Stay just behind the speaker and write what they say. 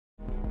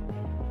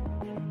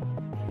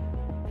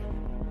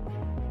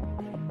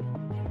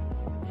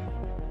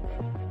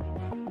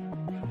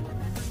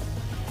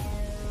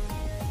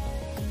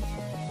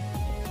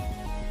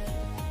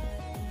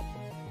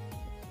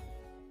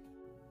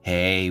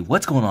Hey,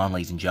 what's going on,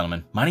 ladies and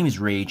gentlemen? My name is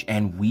Rage,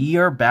 and we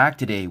are back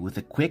today with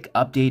a quick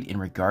update in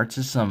regards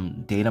to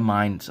some data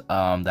mines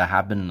that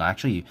have been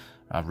actually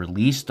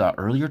released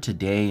earlier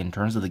today in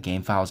terms of the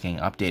game files getting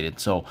updated.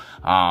 So,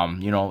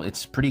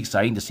 it's pretty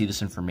exciting to see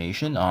this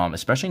information,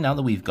 especially now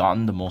that we've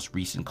gotten the most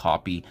recent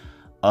copy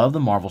of the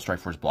Marvel Strike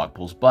Force blog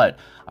post. But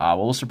what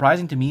was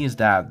surprising to me is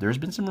that there's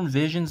been some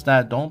revisions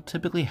that don't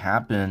typically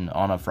happen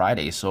on a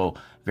Friday. So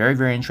very,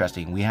 very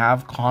interesting. We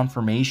have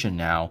confirmation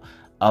now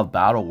of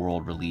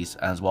Battleworld release,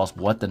 as well as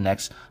what the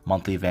next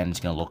monthly event is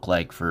going to look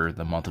like for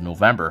the month of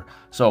November.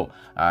 So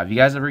if you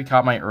guys ever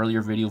caught my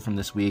earlier video from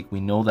this week,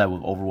 we know that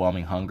with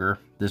Overwhelming Hunger,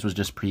 this was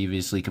just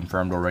previously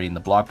confirmed already in the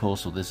blog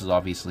post. So this is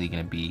obviously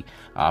going to be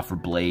for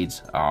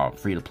Blade's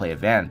free-to-play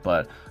event.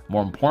 But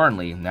more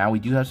importantly, now we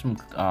do have some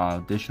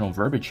additional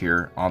verbiage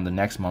here on the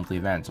next monthly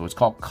event. So it's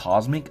called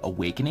Cosmic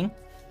Awakening.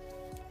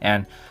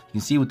 And you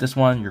can see with this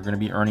one, you're going to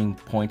be earning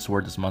points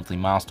toward this monthly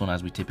milestone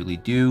as we typically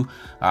do,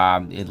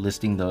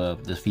 listing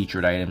the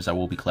featured items that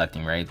we'll be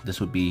collecting, right? This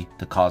would be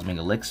the Cosmic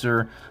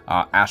Elixir,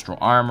 Astral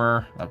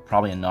Armor,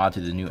 probably a nod to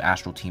the new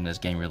Astral team that's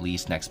getting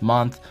released next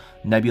month,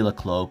 Nebula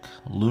Cloak,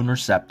 Lunar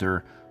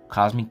Scepter,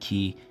 Cosmic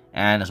Key,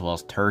 and as well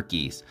as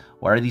turkeys.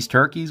 What are these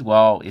turkeys?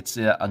 Well, it's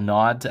a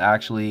nod to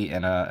actually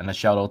and a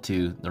shout out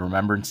to the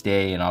Remembrance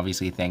Day and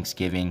obviously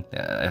Thanksgiving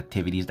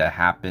activities that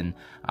happen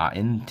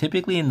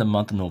typically in the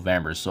month of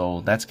November.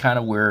 So that's kind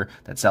of where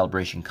that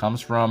celebration comes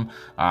from.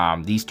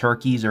 These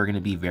turkeys are going to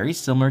be very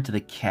similar to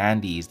the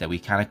candies that we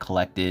kind of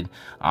collected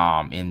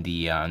in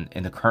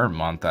the current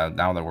month.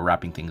 Now that we're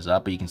wrapping things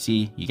up, but you can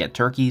see you get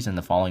turkeys and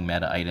the following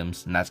meta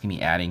items, and that's going to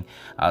be adding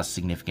a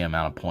significant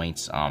amount of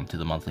points to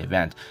the monthly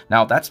event.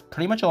 Now that's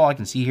pretty much all I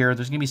can see here.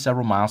 There's going to be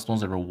several milestones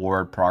that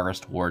reward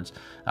progress towards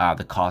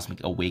the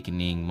Cosmic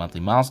Awakening monthly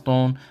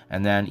milestone,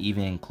 and then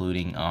even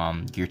including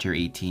Gear Tier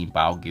 18,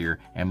 Battle Gear,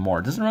 and more.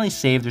 It doesn't really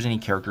say if there's any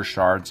character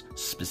shards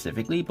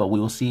specifically, but we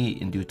will see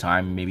in due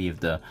time, maybe if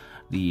the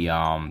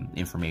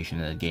information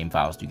in the game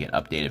files do get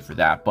updated for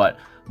that. But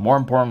more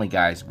importantly,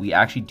 guys, we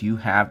actually do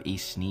have a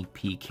sneak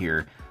peek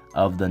here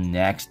of the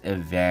next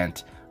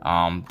event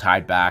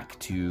tied back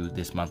to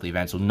this monthly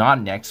event. So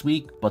not next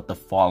week, but the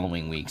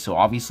following week. So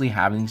obviously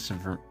having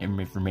some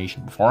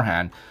information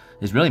beforehand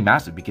is really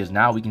massive, because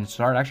now we can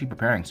start actually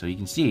preparing. So you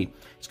can see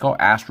it's called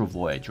Astral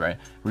Voyage, right?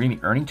 We're gonna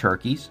be earning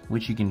turkeys,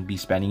 which you can be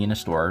spending in a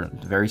store,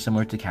 very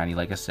similar to candy,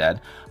 like I said.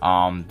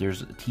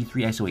 There's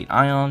T3 ISO 8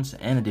 ions,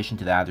 and in addition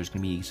to that, there's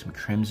gonna be some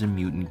Crimson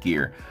Mutant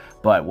gear.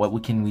 But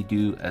what can we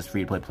do as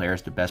free-to-play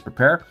players to best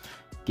prepare?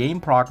 Gain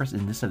progress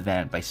in this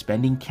event by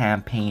spending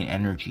campaign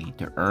energy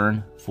to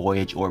earn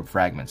Voyage Orb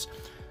fragments,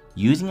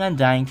 using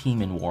Undying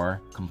Team in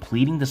War,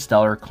 completing the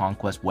Stellar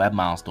Conquest web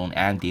milestone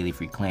and daily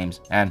free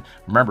claims. And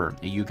remember,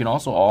 you can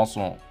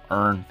also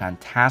earn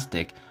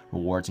fantastic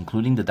rewards,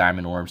 including the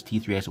Diamond Orbs,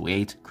 T3 ISO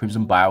 8,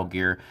 Crimson Bio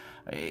Gear.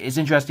 It's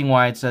interesting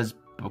why it says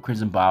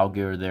Crimson Bio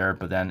Gear there,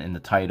 but then in the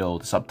title,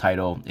 the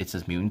subtitle, it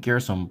says Mutant Gear,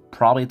 so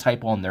probably a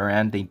typo on their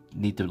end. They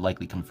need to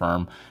likely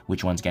confirm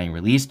which one's getting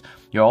released.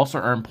 You'll also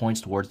earn points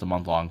towards the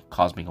month-long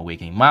Cosmic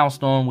Awakening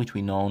milestone, which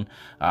we know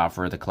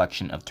for the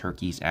collection of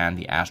turkeys and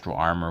the Astral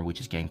Armor, which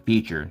is getting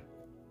featured.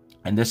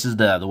 And this is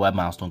the web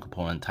milestone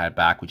component tied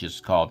back, which is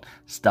called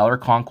Stellar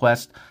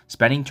Conquest,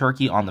 spending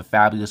turkey on the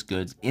fabulous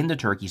goods in the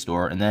turkey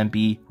store, and then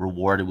be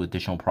rewarded with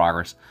additional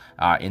progress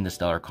in the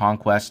Stellar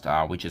Conquest,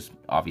 which is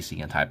obviously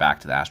going to tie back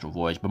to the Astral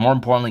Voyage. But more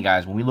importantly,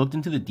 guys, when we looked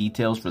into the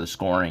details for the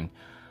scoring,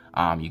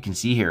 you can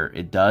see here,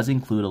 it does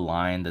include a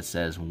line that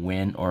says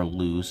win or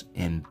lose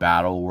in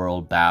Battle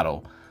World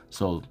Battle.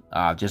 So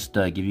just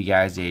to give you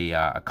guys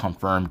a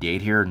confirmed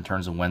date here in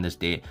terms of when this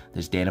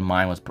data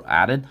mine was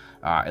added,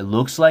 it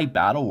looks like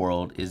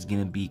Battleworld is going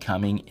to be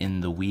coming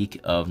in the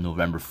week of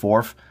November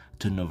 4th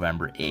to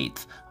November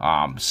 8th.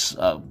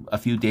 A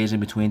few days in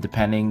between,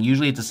 depending.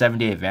 Usually it's a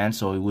 7-day event,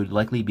 so it would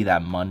likely be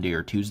that Monday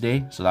or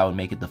Tuesday. So that would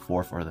make it the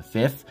 4th or the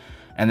 5th.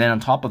 And then on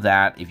top of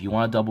that, if you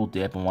want to double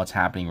dip on what's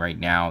happening right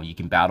now, you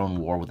can battle in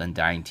war with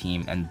Undying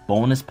Team and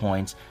bonus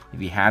points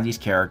if you have these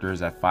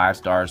characters at 5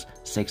 stars,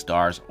 6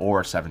 stars,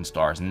 or 7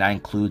 stars. And that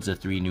includes the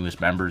 3 newest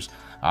members,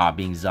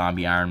 being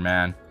Zombie Iron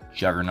Man,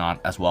 Juggernaut,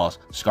 as well as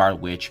Scarlet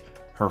Witch,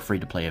 her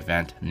free-to-play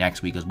event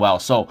next week as well.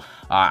 So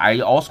I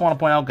also want to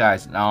point out,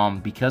 guys,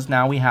 because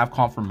now we have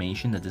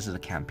confirmation that this is a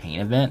campaign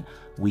event,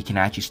 we can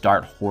actually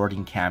start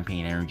hoarding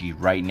campaign energy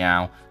right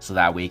now, so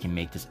that way it can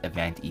make this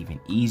event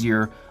even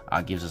easier.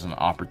 Gives us an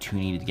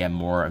opportunity to get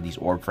more of these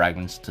orb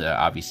fragments to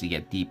obviously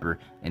get deeper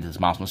into this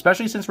milestone,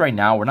 especially since right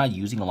now we're not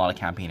using a lot of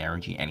campaign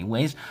energy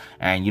anyways,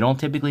 and you don't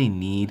typically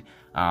need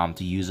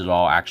to use it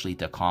all actually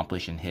to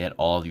accomplish and hit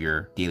all of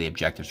your daily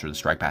objectives for the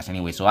strike pass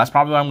anyway. So that's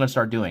probably what I'm going to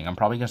start doing. I'm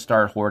probably going to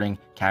start hoarding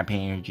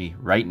campaign energy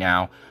right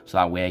now, so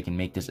that way I can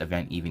make this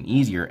event even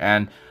easier.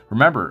 And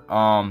remember,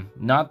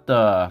 not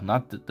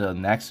the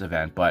next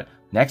event, but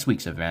next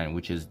week's event,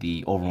 which is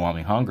the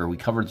Overwhelming Hunger. We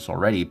covered this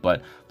already,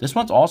 but this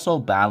one's also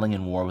battling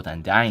in war with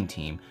Undying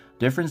Team.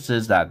 Difference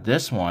is that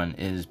this one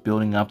is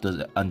building up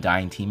the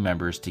Undying Team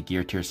members to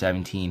Gear Tier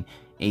 17,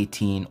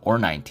 18, or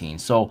 19.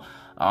 So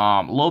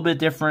A little bit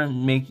different.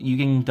 You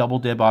can double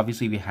dip,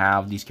 obviously, if you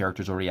have these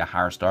characters already at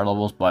higher star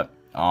levels, but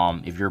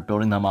if you're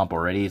building them up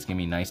already, it's gonna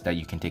be nice that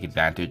you can take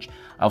advantage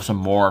of some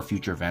more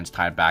future events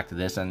tied back to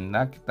this, and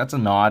that's a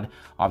nod,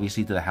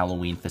 obviously, to the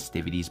Halloween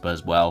festivities, but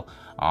as well,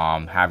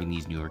 having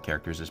these newer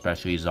characters,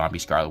 especially Zombie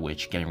Scarlet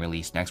Witch, getting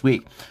released next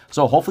week.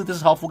 So hopefully this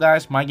is helpful,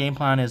 guys. My game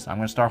plan is I'm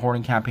gonna start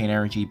hoarding campaign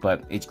energy,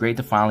 but it's great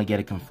to finally get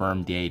a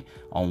confirmed date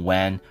on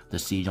when the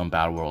Siege on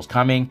Battle World is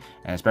coming,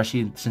 and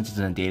especially since it's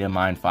in the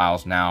DATAMINE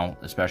files now,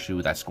 especially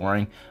with that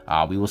scoring,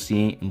 we will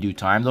see in due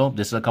time. Though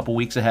this is a couple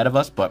weeks ahead of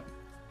us, but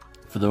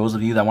for those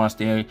of you that want to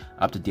stay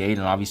up to date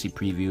and obviously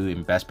preview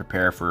and best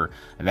prepare for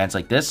events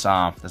like this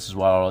is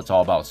what it's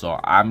all about. So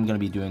I'm going to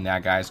be doing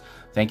that, guys.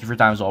 Thank you for your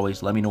time as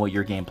always. Let me know what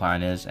your game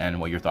plan is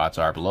and what your thoughts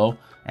are below,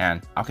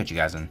 and I'll catch you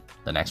guys in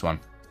the next one.